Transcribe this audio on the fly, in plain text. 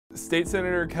State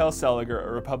Senator Kel Seliger,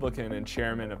 a Republican and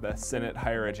chairman of the Senate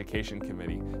Higher Education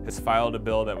Committee, has filed a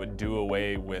bill that would do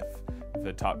away with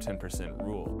the top 10%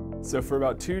 rule. So for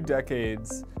about 2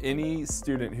 decades, any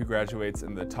student who graduates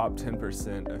in the top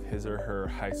 10% of his or her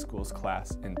high school's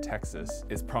class in Texas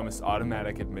is promised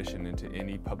automatic admission into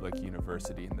any public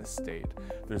university in the state.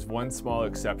 There's one small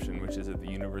exception, which is at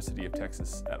the University of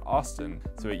Texas at Austin.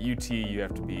 So at UT, you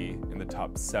have to be in the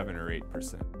top 7 or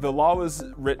 8%. The law was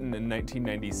written in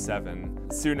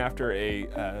 1997, soon after a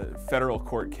federal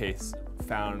court case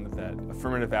found that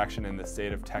affirmative action in the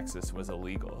state of Texas was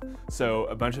illegal. So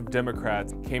a bunch of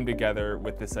Democrats came together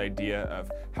with this idea of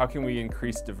how can we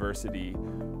increase diversity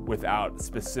without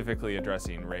specifically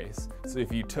addressing race. So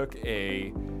if you took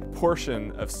a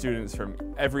portion of students from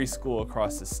every school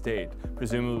across the state,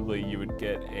 presumably you would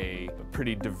get a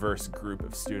pretty diverse group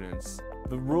of students.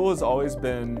 The rule has always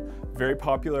been very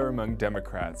popular among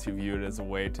Democrats who view it as a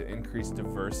way to increase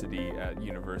diversity at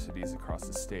universities across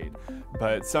the state.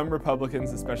 But some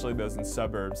Republicans, especially those in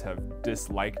suburbs, have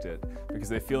disliked it because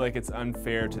they feel like it's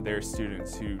unfair to their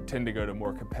students who tend to go to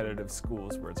more competitive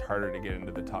schools where it's harder to get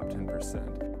into the top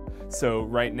 10%. So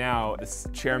right now, the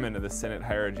chairman of the Senate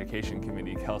Higher Education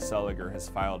Committee, Kel Seliger, has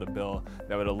filed a bill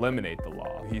that would eliminate the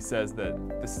law. He says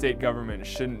that the state government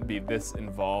shouldn't be this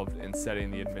involved in setting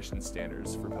the admission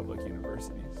standards for public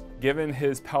universities. Given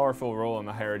his powerful role in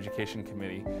the Higher Education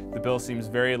Committee, the bill seems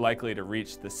very likely to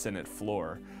reach the Senate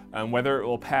floor. Whether it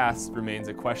will pass remains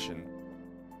a question.